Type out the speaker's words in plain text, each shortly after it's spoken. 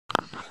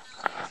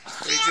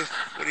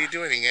What are you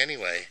doing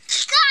anyway?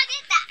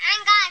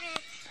 I got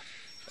it.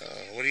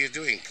 What are you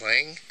doing?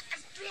 Playing?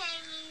 I'm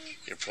playing.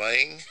 You're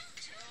playing?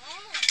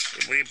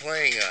 Yeah. What are you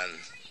playing on?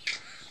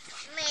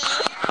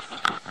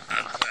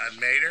 On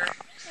Mater?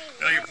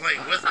 No, you're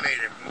playing with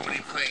Mater, but what are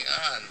you playing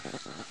on?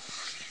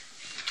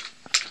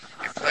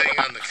 You're playing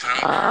on the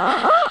counter?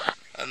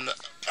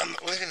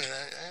 Wait a minute,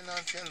 I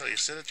don't know. You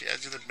sit at the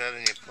edge of the bed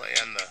and you play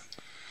on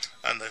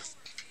the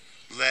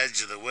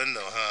ledge of the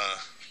window, huh?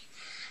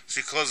 So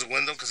you close the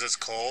window because it's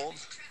cold?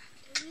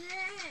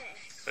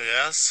 Yes.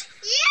 Yes?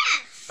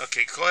 Yes.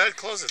 Okay, go ahead,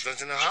 close it. Don't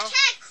you know how? I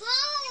can't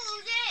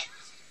close it.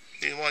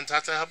 Do you want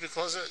Tata to help you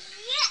close it?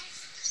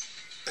 Yes.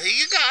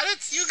 You got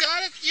it. You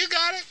got it. You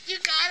got it. You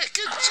got it.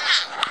 Good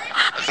job.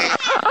 Okay.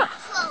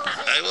 Close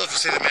it. I will if you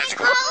say the magic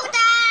word.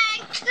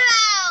 Close.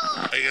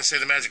 Are you going to say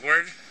the magic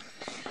word?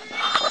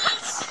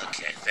 Yes.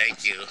 Okay,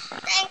 thank you.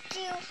 Thank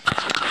you. I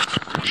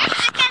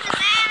got the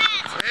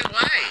Wait,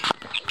 why?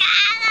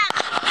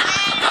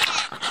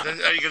 Then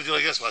are you going to do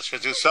like this? Watch,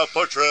 going to do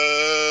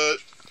self-portrait.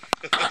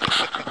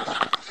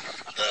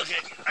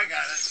 Okay, I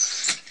got it.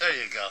 There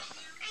you go.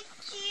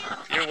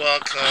 Thank you. You're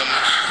welcome.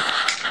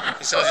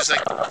 You sound just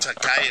like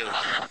Caillou.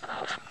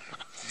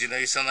 Did you know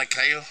you sound like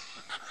Caillou?